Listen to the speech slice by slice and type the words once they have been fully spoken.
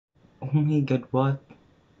Oh my God, what?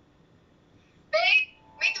 Babe,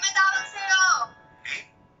 may tumatawag sa'yo.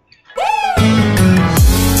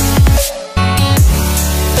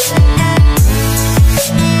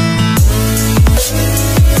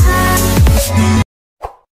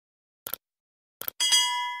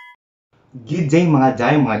 Good day mga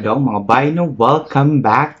day, mga dong, mga bino. Welcome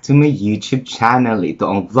back to my YouTube channel. Ito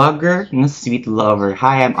ang vlogger ng Sweet Lover.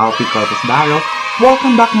 Hi, I'm Daroalfecorpuz.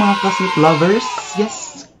 Welcome back mga ka-sweet lovers. Yes,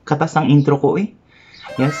 katas ang intro ko eh.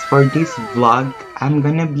 Yes, for this vlog, I'm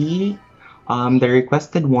gonna be, the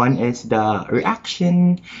requested one is the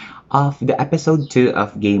reaction of the episode 2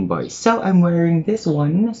 of Gameboys. So, I'm wearing this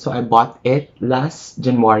one. So, I bought it last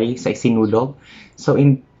January sa Sinulog. So,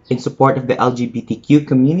 in support of the LGBTQ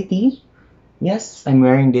community. Yes, I'm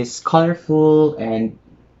wearing this colorful and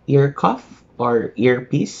ear cuff or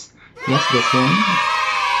earpiece. Yes, this one.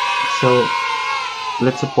 So,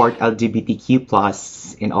 let's support LGBTQ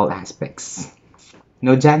plus in all aspects.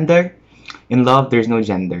 No gender. In love, there's no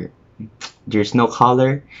gender. There's no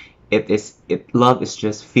color. Love is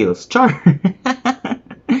just feels. Char!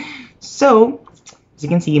 So, as you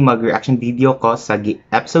can see, mag-reaction video ko sa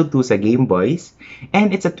episode 2 sa Gameboys.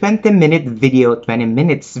 And it's a 20-minute video, 20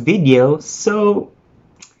 minutes video. So,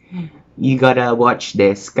 you gotta watch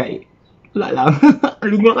this. Kay, wala lang.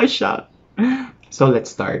 Alunga ka siya. So, let's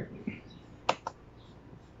start.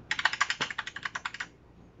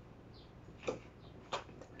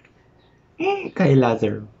 Kay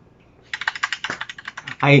Lazaro.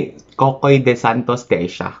 Ay, Kokoy de Santos de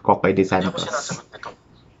siya. Kokoy de Santos.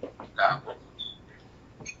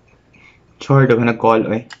 Sure, daw nag-call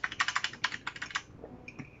eh.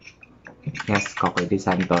 Yes, Kokoy de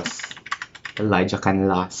Santos. Elijah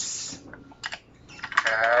Canlas.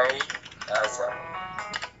 Hi, Asa.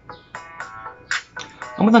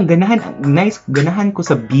 Ang matang ganahan, nice ganahan ko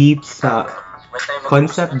sa beat, sa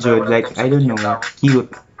concept jud, like, I don't know, cute.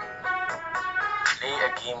 Play a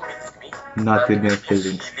game with me. Not with my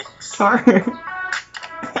feelings. Sure.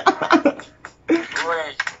 Uy,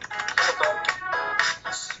 ano to?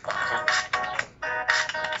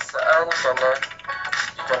 Saan ka na?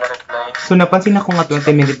 Di ka na-reply. So, napansin ako nga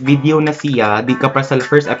 20-minute video na siya. Di ka pa sa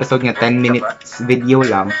first episode niya, 10 minutes video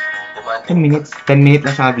lang. 10 minutes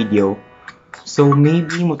lang siya video. So,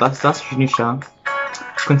 maybe mutas-tas niya siya.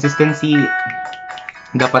 Consistency,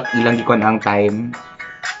 dapat ilang gikon ang time.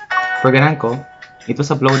 For ganan ko, it was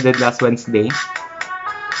uploaded last Wednesday.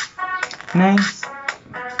 Nice.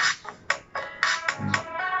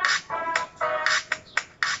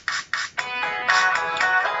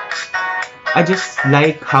 I just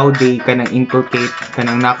like how they kanang inculcate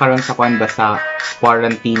kanang nakaroon sa kwan ba sa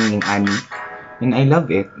quarantine ng ani. And I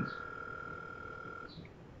love it.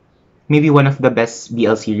 Maybe one of the best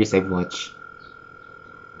BL series I've watched.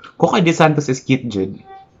 Kokoy de Santos is cute, Jude.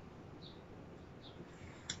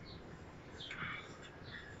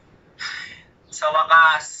 Sa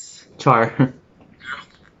wakas. Char.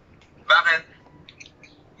 Bakit?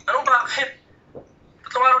 Anong bakit?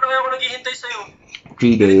 3 araw na kaya ako naghihintay sa'yo.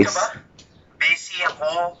 3 days. Ka ba? Busy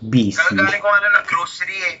ako. Busy. Gagaling ko nga lang ng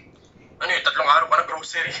grocery eh. Ano yun? 3 araw ka ng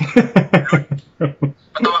grocery? Lord,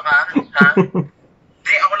 patawa ka? Ha?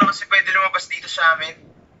 Hindi, ako lang kasi pwede lumabas dito sa amin.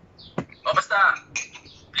 O basta,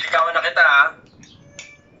 liligawan na kita ha.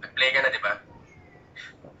 Nag-play ka na, di ba?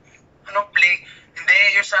 Anong play? Hindi,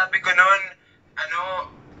 yung sabi ko nun,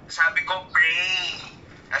 sabi ko pray.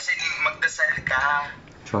 As in, magdasal ka.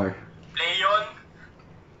 Char. Play yun?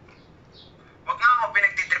 Wag nga ako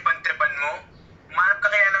pinagtitripan-tripan mo. Umanap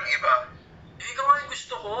ka kaya ng iba. Eh, ikaw nga yung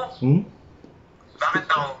gusto ko. Bakit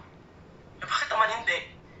ako? Eh, bakit naman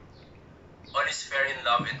hindi? All is fair in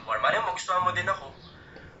love and war. Mali mo, gustuhan mo din ako.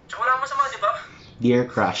 Tsaka wala masama, di ba? Dear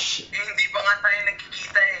crush. Eh, hindi pa nga tayo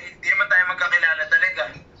nagkikita eh. Hindi naman tayo magkakilala talaga.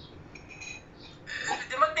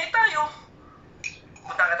 Di mag-date tayo.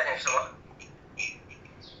 Punta ka tayo, gusto mo?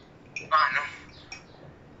 Paano?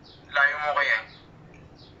 Layo mo kaya?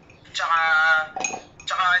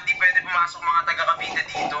 Tsaka hindi pwede pumasok mga taga-Cavite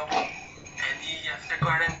dito. Eh di, after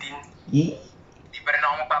quarantine, di pa rin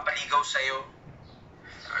ako magpapaligaw sa'yo.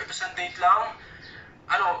 Ay, basta date lang.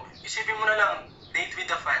 Isipin mo na lang, date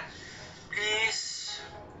with a fan. Please.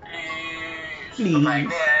 Please. Papayag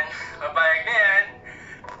na yan. Papayag na yan.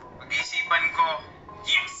 Pag-iisipan ko,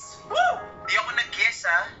 yes! Woo! Di ako nag-yes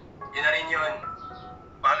ha. Yun na rin yun.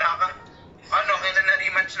 Bahala ka. Ano, kailan na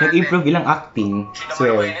rematch natin? Nag-improve ilang acting.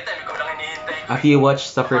 Swear. Ikaw lang hinihintay ko. After you watch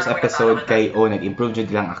sa first episode kay nag-improve jud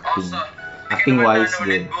ilang acting. Also, Acting-wise,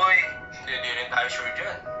 good. boy. Hindi rin tayo sure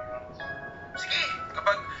dyan. Sige,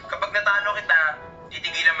 kapag natalo kita,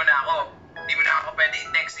 titigilan mo na ako. Di mo na ako pwede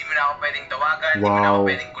i-text, di mo na ako pwedeng tawagan, di mo na ako Wow.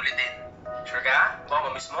 pwedeng kulitin. Sure ka? ba,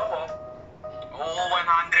 mamiss mo ako? Oo,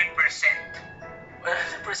 100%.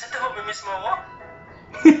 100% na mamiss mo ako?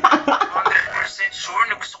 100% sure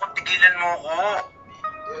na gusto kong tigilan mo ako.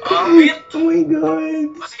 Wait! Oh my God.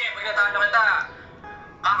 O sige, pag natalo kita,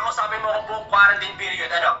 kakausapin mo ako buong quarantine period,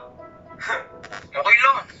 ano? Okay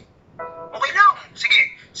lang. Okay lang. Sige,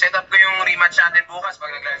 set up ko yung rematch natin bukas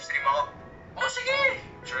pag nag-livestream ako. Oh, sige.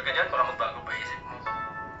 Sure ka dyan? Baka magbago pa isip mo.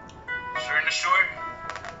 Sure na sure.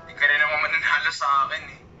 Hindi ka rin naman mananalo sa akin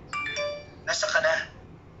eh. Nasa ka na?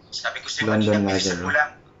 Sabi ko sa'yo London kanina, bilisan Library. mo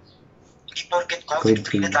lang. Hindi porket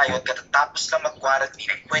COVID-free na tayo at katatapos lang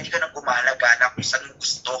mag-quarantine, pwede ka nang gumala-gala kung saan mo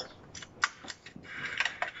gusto.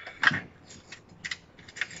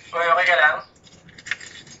 Uy, okay ka lang?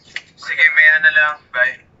 Sige, maya na lang.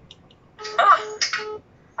 Bye. Ah!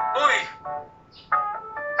 Uy!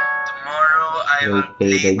 Tomorrow I will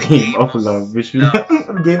Play the game of love. Wish me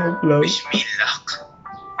game of love. Wish me luck.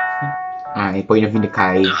 Ah, ipo yung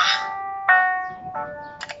vinikay.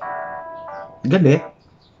 Galit.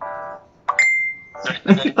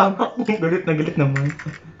 Tama. Galit na galit naman.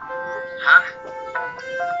 Ha?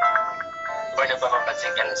 Or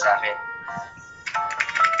napapapansin ka na sa akin?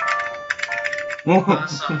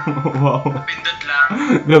 Wow. Pindot lang.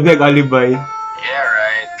 Grabe ang alibay. Yeah,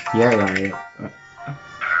 right. Yeah, right.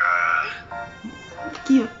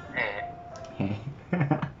 Cute.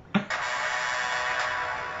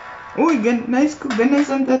 Uy, nice ko. Nice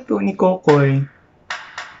ang tattoo ni Kokoy.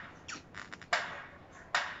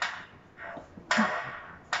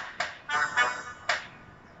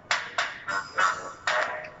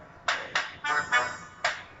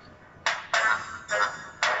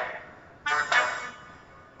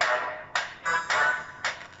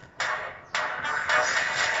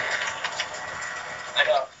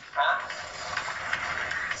 Ano? Ha?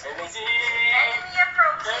 Amazing! Enemy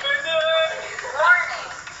approaching. Warning.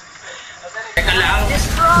 Teka lang.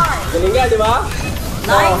 Destroy. Galing nga, di ba?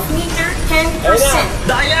 Life meter 10%.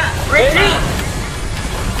 Daya! Retreat.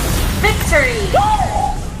 Victory.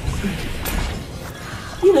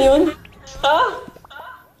 Yun na yun? Ha?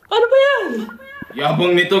 Ano ba yan?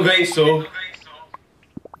 Yabang nito guys, oh.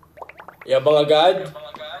 Yabang agad?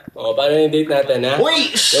 O, paano yung date natin, ha?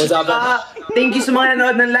 Uy! Yung usapan. Thank you sa mga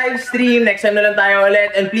nanood ng live stream. Next time na lang tayo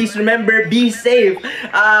ulit. And please remember, be safe.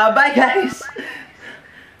 Bye guys!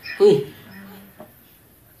 Uy,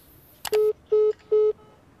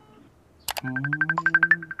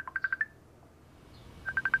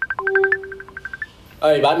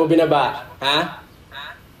 Oy, bakit mo binaba? Ha?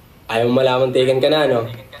 Ayaw mo malaman taken ka na, no?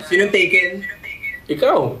 Sinong taken?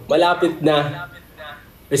 Ikaw, malapit na.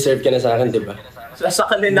 Reserve ka na sa akin, di ba?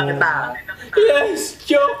 Sasakalin na kita. Yes!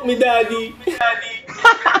 Joke me, daddy! Daddy!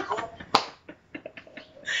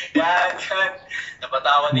 Yan, yan.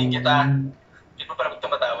 Napatawa din kita. Hindi mo pala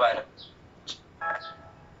magtamatawa, no?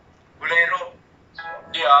 Bulero.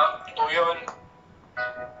 Di ito yun.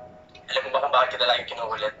 Alam mo ba kung bakit kita lagi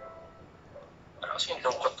kinukulit? Parang kasi yung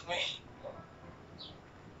lungkot mo eh.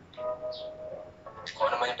 Kung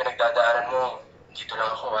ano man yung pinagdadaanan mo, dito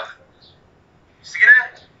lang ako ah. Sige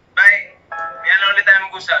na, bye. May ano ulit tayo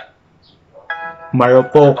mag-usap.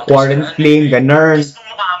 Maroko, quarantine, ganun. Gusto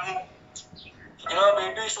mo mukha mo. Sige na,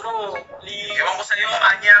 baby, suro. Please. Ewan ko sa'yo,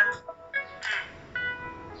 Anyak.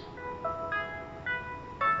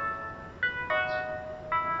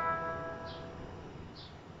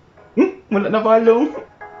 Wala na palong.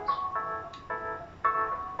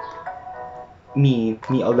 Me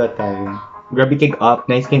all the time. Grabe king up,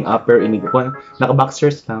 nice king upper, inig ko.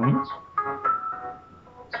 Naka-boxers lang.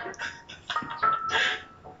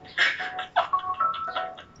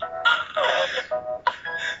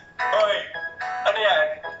 Hoy, ano yan?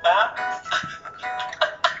 Ha?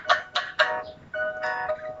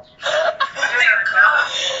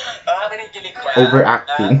 Kinikilig ka?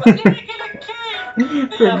 Overacting. Kinikilig ka eh.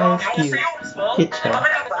 Pero nice Ewan ko cute. sa'yo. Cute siya.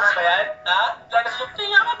 Okay lang ba yan? Ha? Lalo sa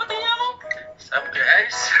patinga ako, patinga ako. What's up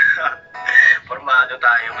guys? Formado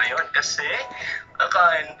tayo ngayon kasi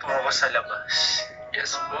kakain po ako sa labas.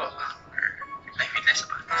 Yes po. Ay, wait lang sa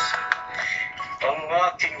patos. Ang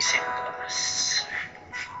aking sintas.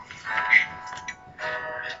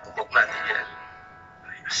 Bubok natin yan.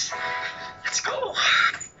 Ayos. Let's go!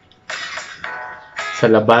 Sa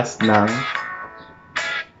labas ng...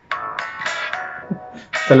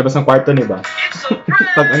 Sa labas ng kwarto ni ba? It's so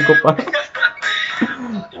bright! Pag-an ko pa.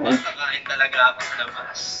 Diba, kakain talaga ako sa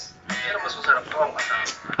labas. Pero mas masarap ko ang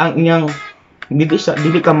kasama. Ang inyang...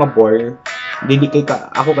 Dili ka mabore. Dili kay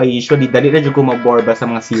ka... Ako kay usually, dali na dyan ko mabore ba sa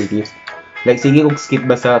mga series. Like, sige kung skip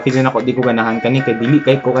ba sa feeling ako, di ko ganahan kani kay dili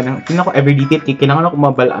kay ko kanang... Feeling ako everyday tip, kay kailangan ako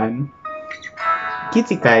mabalaan. Cute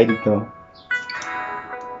si Kai dito.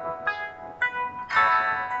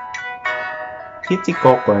 Cute si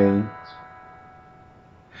Kokoy.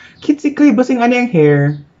 Cute si Koy, basing ano yung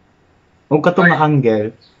hair? O katong nga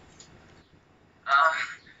angle. Ah,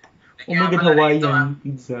 Oh my God, Hawaiian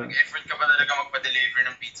pizza. Nag-effort ka pa talaga magpa-deliver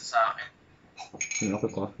ng pizza sa akin. Ano ako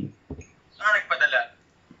coffee? Saan ka nagpadala?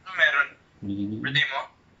 Ano meron? Birthday mo?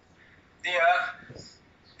 Di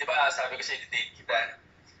Di ba sabi ko sa'yo, date kita.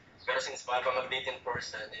 Pero since mahal pa mag-date in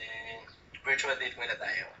person, virtual date muna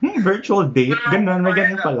tayo. Virtual date? Ganun, may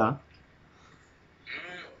ganun pala.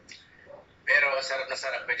 Pero sarap na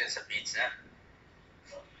sarap ka dyan sa pizza.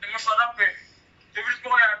 Masarap eh. Favorite ko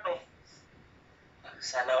kaya ito.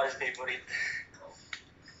 Sana all favorite.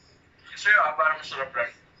 Sa'yo parang masarap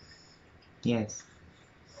lang. Yes.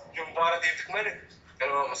 Yung para dito man eh.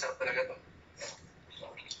 Pero masarap talaga to.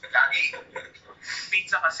 Lagi.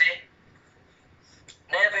 Pizza kasi.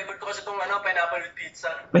 Favorite ko kasi itong pineapple with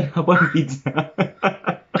pizza. Pineapple pizza.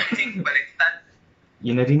 I think baliktad.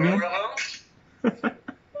 Yun na rin yun. Pero ako,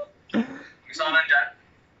 gusto ka nandyan?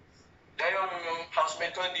 Dahil yung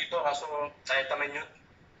housemate ko dito, kaso kahit naman yun.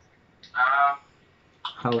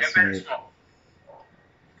 Yung parents Housemate. mo.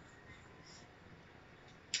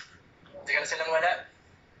 Hindi ka na silang wala.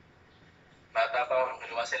 Bata pa ako,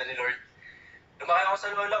 naluwa sila ni Lord. Lumaki ako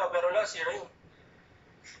sa lola ko, pero last year yun.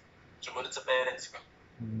 Sumunod sa parents ko.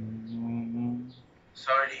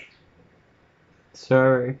 Sorry.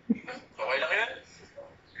 Sir. Okay lang yun.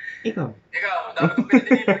 Ikaw. Ikaw, dapat ko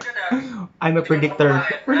pinadeliver ka na. I'm a predictor.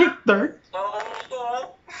 Predictor? Oo, ito.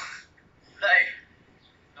 Ay,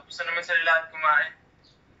 tapos na naman sila lahat kumain.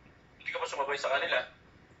 Hindi ka pa sumabay sa kanila.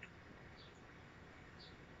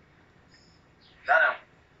 Wala lang.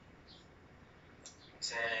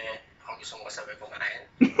 Kasi ako gusto mo kasabay kumain.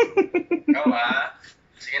 Ikaw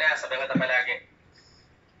sige na, sabay ka ta palagi.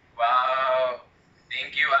 Wow.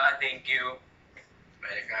 Thank you thank you.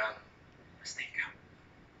 Welcome. Stay calm.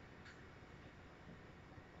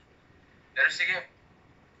 Pero sige.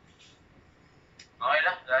 Okay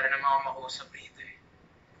lang, wala rin naman ako makausap rito eh.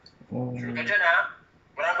 Oh. Sure ka dyan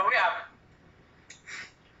Wala ba uyak?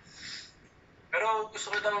 Pero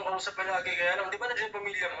gusto ko itang makausap palagi kaya lang, di ba nandiyan yung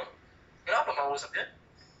pamilya mo? Wala ka pa makausap dyan?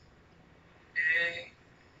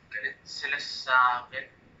 Galit sila sa akin.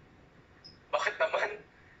 Bakit naman?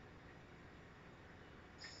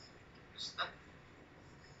 Basta.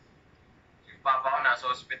 Yung papa ko nasa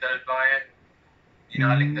hospital pa ngayon. Hindi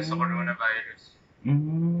nakaligtas sa coronavirus.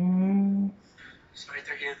 Sorry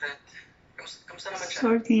to hear that. Kamusta naman siya?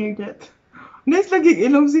 Sorry to hear that. Nice laging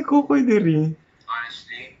ilong si Kokoy diri.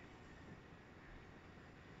 Honestly,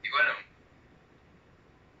 hindi ko alam.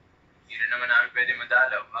 Hindi rin naman namin pwede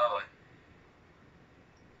madalaw. Bawal.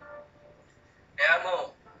 Kaya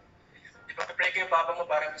mo, ipapapray ko yung papa mo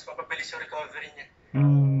para mas mapabilis yung recovery niya.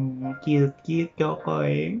 Cute, cute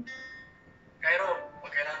Kokoy. Cairo,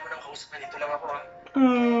 pag kailangan mo ng kausap na dito lang ako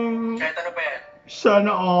Kahit ano pa yan.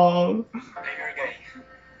 Sana all. I'm your guy.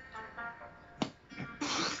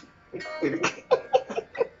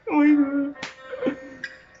 Oh my God.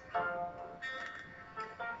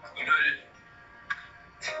 Idol.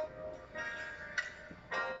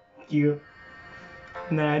 Cute.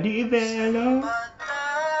 Na-develop.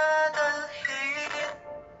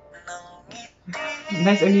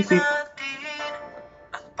 Nice ang isip.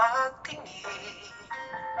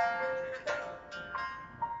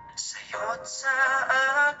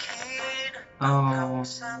 Oh.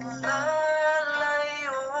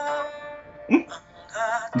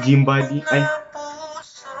 Gym body. Ay.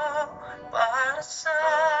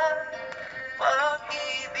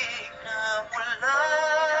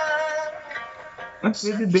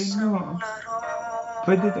 Pwede din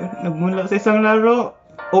Pwede din. Nagmula sa isang laro.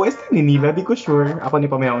 OST ni nila, di ko sure. Ako ni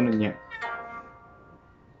pamayaw nun niya.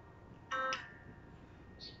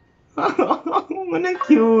 Manang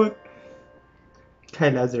cute.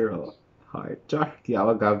 Kay Lazaro. Heart. Char.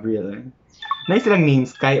 Tiyawa Gabriel. Nice lang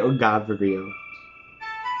names. Kai o Gabriel.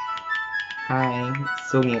 Hi.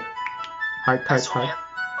 Sungit. Heart. Stalker.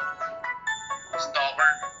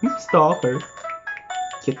 Stalker.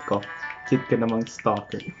 Cute ko. Cute ka namang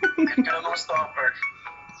stalker. Cute ka namang stalker.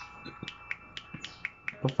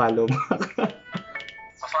 Pa-follow back.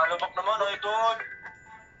 Pa-follow back naman, idol.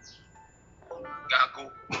 Gago.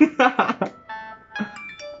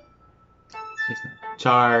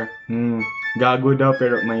 Char. Gago daw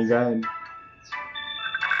pero my God.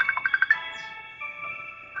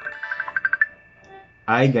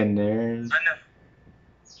 Ay, ganun. Ano?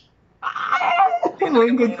 Oh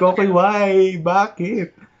my God, Kokoy, why?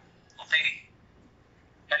 Bakit? Okay.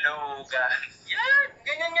 Hello, guys. Yan!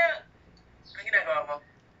 Ganyan nga. Ano ginagawa mo?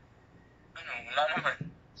 Wala naman.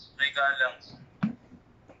 Try ka lang.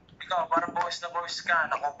 Ikaw, parang boys na boys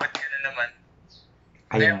ka. Nakupad ka na naman.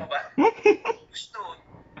 Ayaw Ayaw. mo ba? Gusto.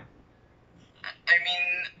 I mean,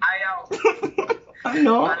 ayaw.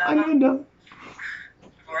 Ano? Wala Ano na. daw?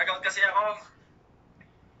 Workout kasi ako.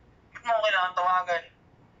 Ba't mo kailangan tawagan?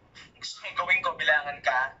 Gusto mong gawin ko, bilangan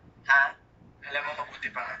ka? Ha? Alam mo, mabuti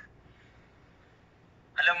pa nga.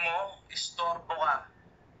 Alam mo, istorbo ka.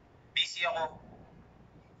 Busy ako.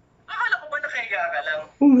 Akala ko ba nakahiga ka lang?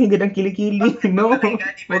 Oh my God, ang kilikili. No.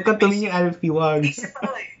 Huwag ka tumingin, Alfie, wag. Isip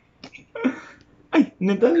ako eh. Ay,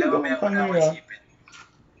 natalaga Alam mo, ang may ako na ako camera. isipin.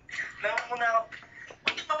 Alam mo na ako.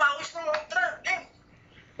 Bakit papawis mo? Tara,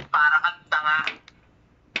 para kang tanga.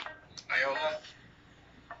 Ayaw mo.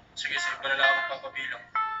 Sige, sige pa na lang ako papabilang.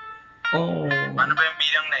 Oh. Paano ba yung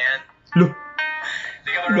bilang na yan? Lo, Hindi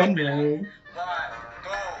ka marunong ganda. bilang. 1,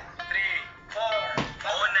 2, 3,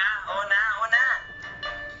 4. Una.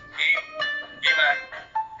 Game. Game ah.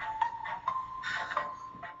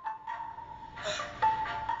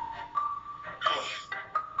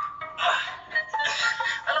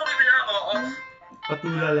 Alam mo, bibilang ako.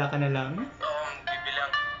 Patulala ka na lang. Oo,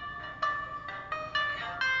 bibilang.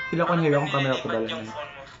 Sila ko nila akong camera ko Nililipat dala yung na.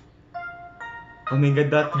 phone mo. Oh my God,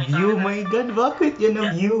 that view. My God, bakit yan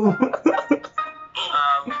ang view? 1.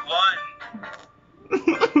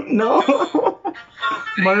 No.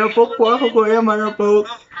 Marapok po ako, kuya. Marapok.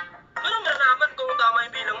 Ano malalaman kung tama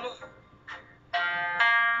yung bilang mo?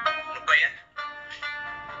 Ano ba yan?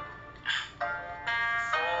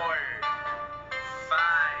 4,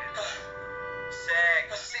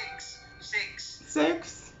 5, 6.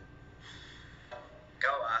 Sex.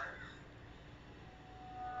 Ikaw ah.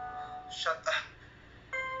 Shut up.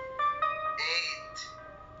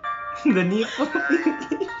 8. Dani po.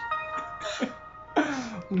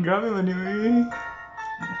 Grabe man yun.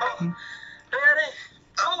 Nangyari?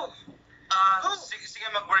 Oh! Sige,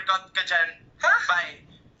 mag-workout ka dyan. Ha? Bye.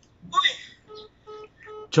 Uy!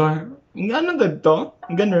 Char. Ano ganito?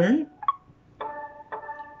 Ganun?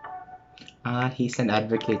 Ah, he's an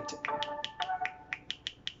advocate.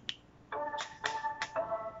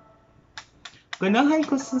 Ganahan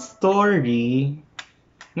ko sa story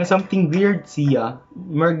na something weird siya.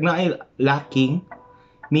 Marg na ay lacking.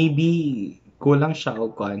 Maybe kulang siya o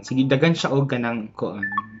kuan. Sige, dagan siya o ganang kuan.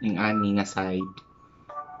 Yung ani nga side.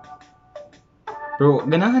 Pero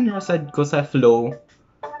ganahan na sad ko sa flow.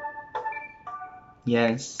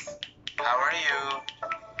 Yes. How are you?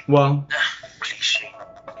 Wow. Cliche.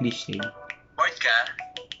 Cliche. Bored ka?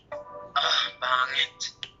 Pangit.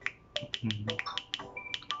 Mhm.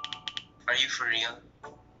 Are you for real?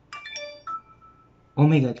 Oh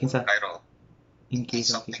my God, kinsa? Cairo, In case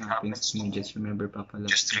Something something happens to me, just remember Papa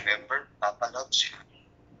loves just you. remember, Papa loves you.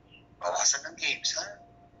 Bawasan ng games, ha?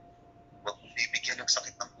 Huwag mong bibigyan ng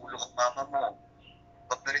sakit ng ulo ang mama mo.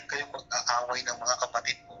 Huwag na rin kayong mag-aaway ng mga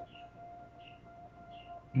kapatid mo.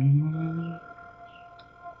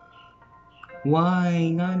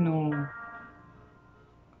 Why? Nga no.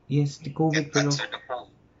 Yes, the COVID And pero answer the phone.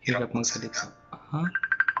 hirap magsalita. Ha?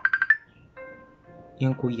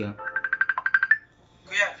 Yung kuya.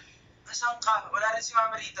 Kuya, asan ka? Wala rin si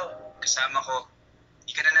mama rito. Kasama ko.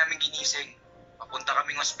 Di ka na namin ginising. Papunta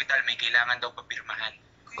kaming ospital, may kailangan daw papirmahan.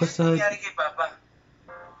 Kuya, Kasi- ano nangyari kay Papa?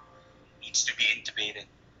 Needs to be intubated.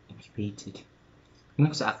 Intubated. Ano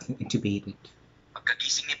ko sa accent? Intubated.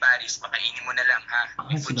 Pagkagising ni Paris, makainin mo na lang, ha? Ah,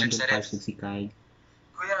 May si food dyan sa ref. Randall si Kai.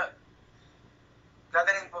 Kuya,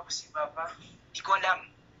 gagaling pa ba si Papa? Di ko alam.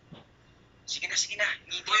 Sige na, sige na.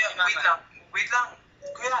 Kuya, wait lang.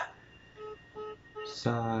 Kuya.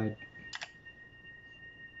 Sad.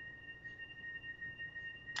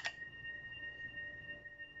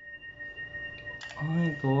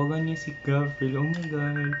 Ay, tawagan niya si Gabriel. Oh my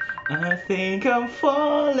God. I think I'm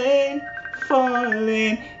falling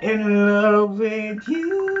in love with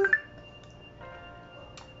you.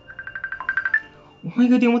 Oh my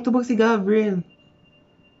God, yung matubag si Gabriel.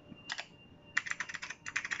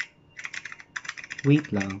 Wait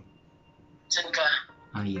lang. Saan ka?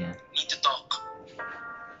 Ah, yeah. Need to talk.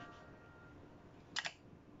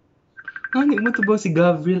 Ah, hindi matubag si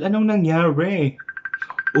Gabriel. Anong nangyari?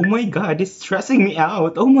 Oh my God, it's stressing me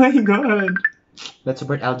out. Oh my God. Let's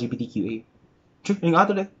support LGBTQA. Sure, yung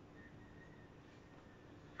ato na.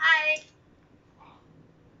 Hi.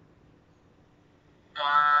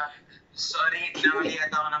 Sorry, nawali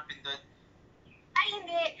ata ako ng pindot. Ay,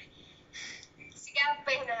 hindi. Si Gab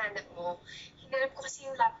pa yung nahanap mo. Hinarap ko kasi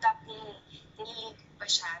yung laptop niya. Nililig pa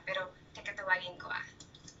siya, pero teka tawagin ko ah.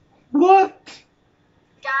 What?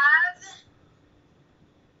 Gab?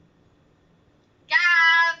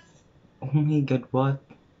 Gab! Oh my God, what?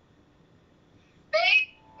 Babe,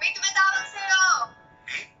 may tumatawag sa'yo!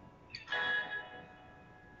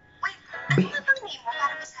 Wait, ano Babe. nga bang name mo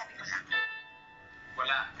para masabi ko lang? Wala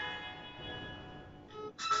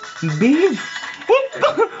Babe!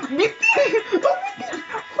 Bitin! Oh my God!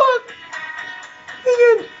 Fuck!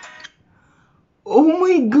 Ayan! Oh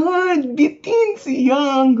my God! Bitin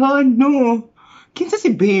siyang! Ano? Kinsa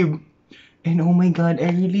si Babe? And oh my God, I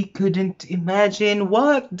really couldn't imagine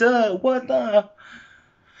what the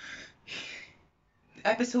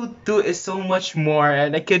episode 2 is so much more,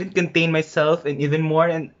 and I couldn't contain myself and even more,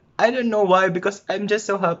 and I don't know why, because I'm just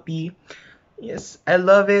so happy. Yes, I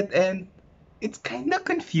love it, and it's kind of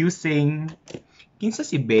confusing. Kinsa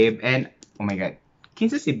si Babe, and oh my God,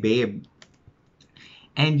 kinsa si Babe.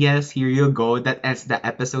 And yes, here you go, that ends the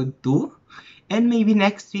episode 2, and maybe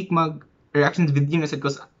next week mag reactions video na sa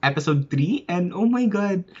episode 3, and oh my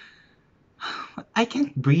God, I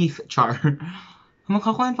can't breathe, Char.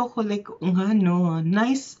 Makakuan pa ko like, ano,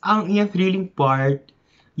 nice ang iyang thrilling part.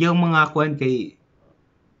 Yung mga kuan kay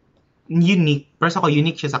unique. Pero sa ko,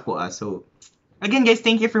 unique siya sa kuha. So, again guys,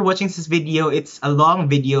 thank you for watching this video. It's a long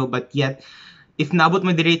video, but yet, if naabot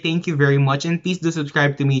mo dire, thank you very much. And please do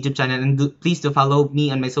subscribe to my YouTube channel. And please do follow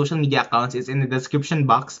me on my social media accounts. It's in the description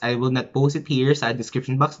box. I will not post it here sa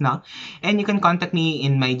description box now. And you can contact me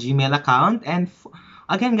in my Gmail account. And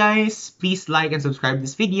again guys, please like and subscribe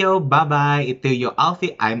this video. Bye-bye. Ito yung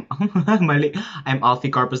I'm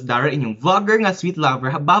Alfecorpuz Daro, inyong vlogger nga sweet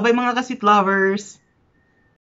lover. Bye-bye mga ka-sweet lovers!